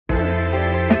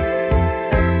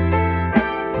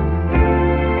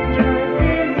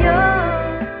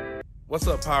What's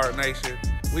up, Pirate Nation?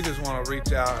 We just want to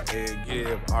reach out and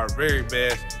give our very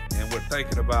best, and we're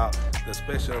thinking about the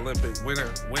Special Olympic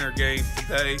winter games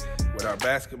today with our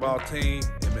basketball team.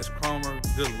 And Miss Cromer,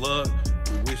 good luck.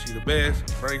 We wish you the best.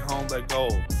 Bring home that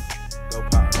gold. Go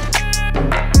Pirates.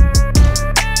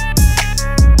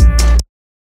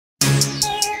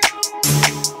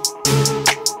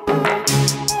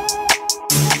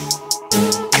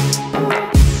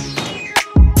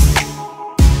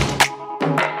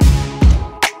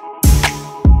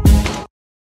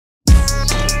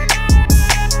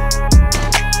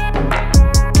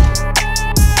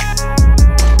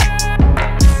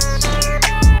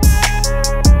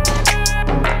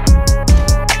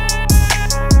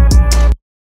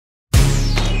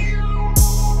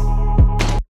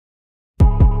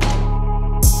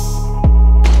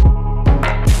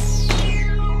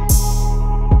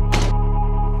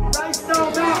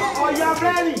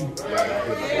 Ready? I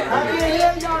can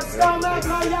hear y'all stomach.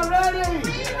 Are y'all ready?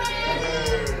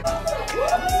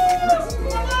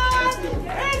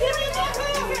 Hey, give me that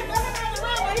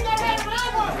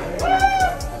one.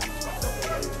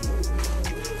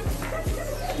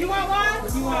 You want one?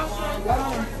 You want one?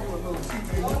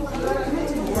 All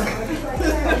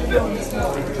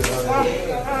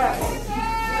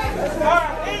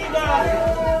right, here you go.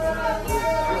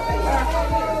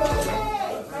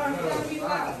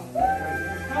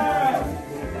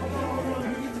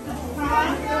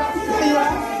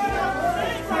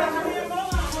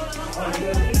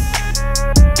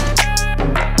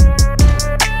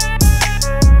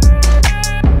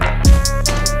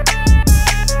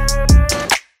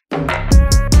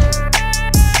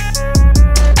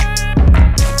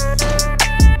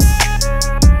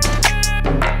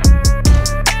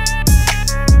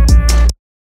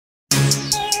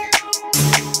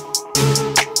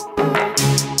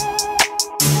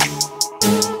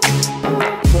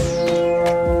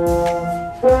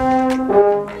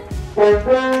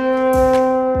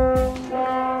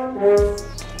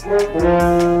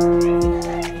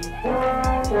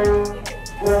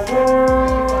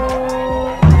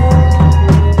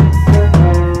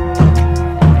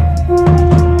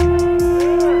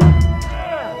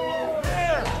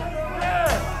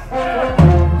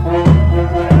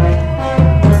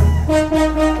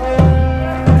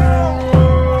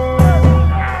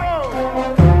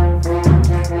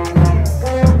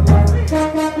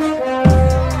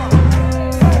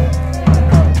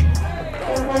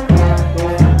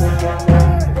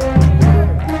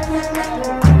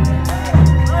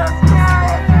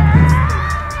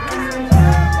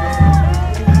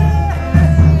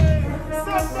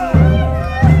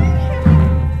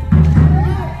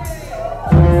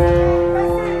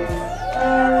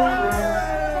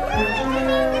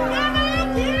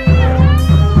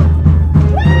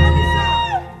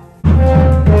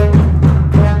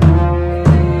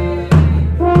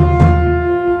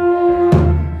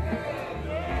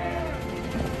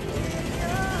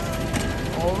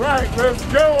 All right, let's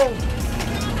go.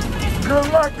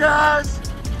 Good luck, guys.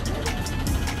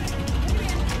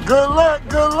 Good luck,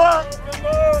 good luck.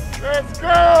 Let's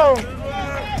go.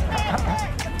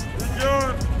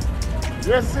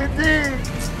 Yes, indeed.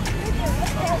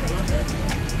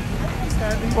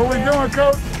 What we doing,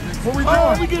 Coach? What we doing?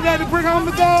 Oh, we get ready to bring home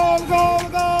the goal, the goal.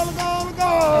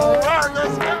 All right,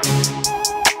 let's go.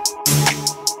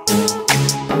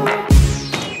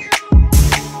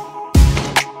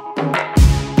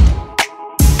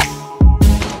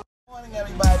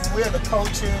 We're the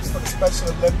coaches for the Special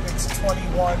Olympics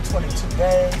 21-22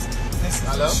 games. This is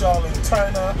Charlene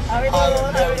Turner. I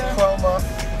am Mary Cromer.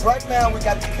 Right now we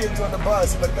got the kids on the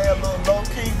bus, but they're a little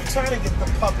low-key. We're trying to get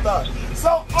them pumped up.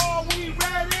 So are we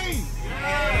ready?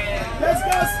 Yeah. Let's go.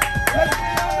 Let's go.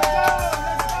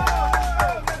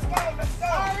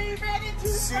 Are we ready to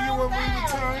see you when we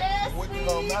return? Yes, What you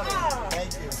gonna matter?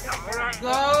 Thank you.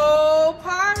 Go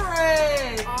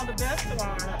Pirates! All the best of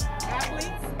our athletes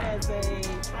as they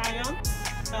triumph,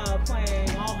 playing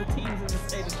all the teams in the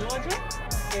state of Georgia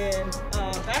in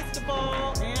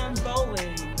basketball and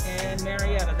bowling and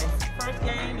Marietta. Their first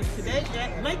game is today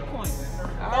at Lake Point.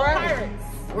 All right. Pirates.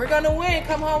 We're going to win.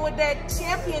 Come home with that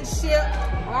championship.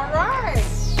 All right.